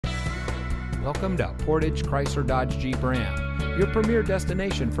Welcome to Portage Chrysler Dodge Jeep Ram, your premier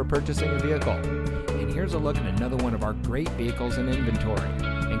destination for purchasing a vehicle. And here's a look at another one of our great vehicles in inventory,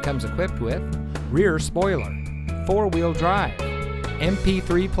 and comes equipped with rear spoiler, four-wheel drive,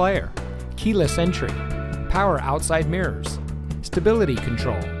 MP3 player, keyless entry, power outside mirrors, stability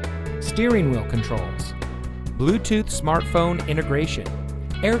control, steering wheel controls, Bluetooth smartphone integration,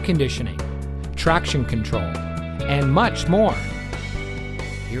 air conditioning, traction control, and much more.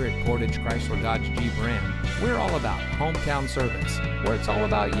 Here at Portage Chrysler Dodge Jeep Ram, we're all about hometown service, where it's all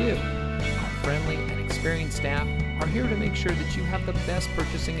about you. Our friendly and experienced staff are here to make sure that you have the best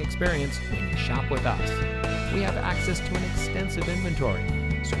purchasing experience when you shop with us. We have access to an extensive inventory,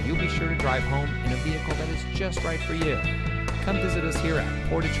 so you'll be sure to drive home in a vehicle that is just right for you. Come visit us here at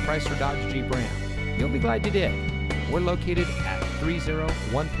Portage Chrysler Dodge Jeep Ram. You'll be glad you did. We're located at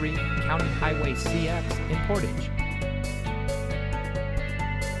 3013 County Highway CX in Portage.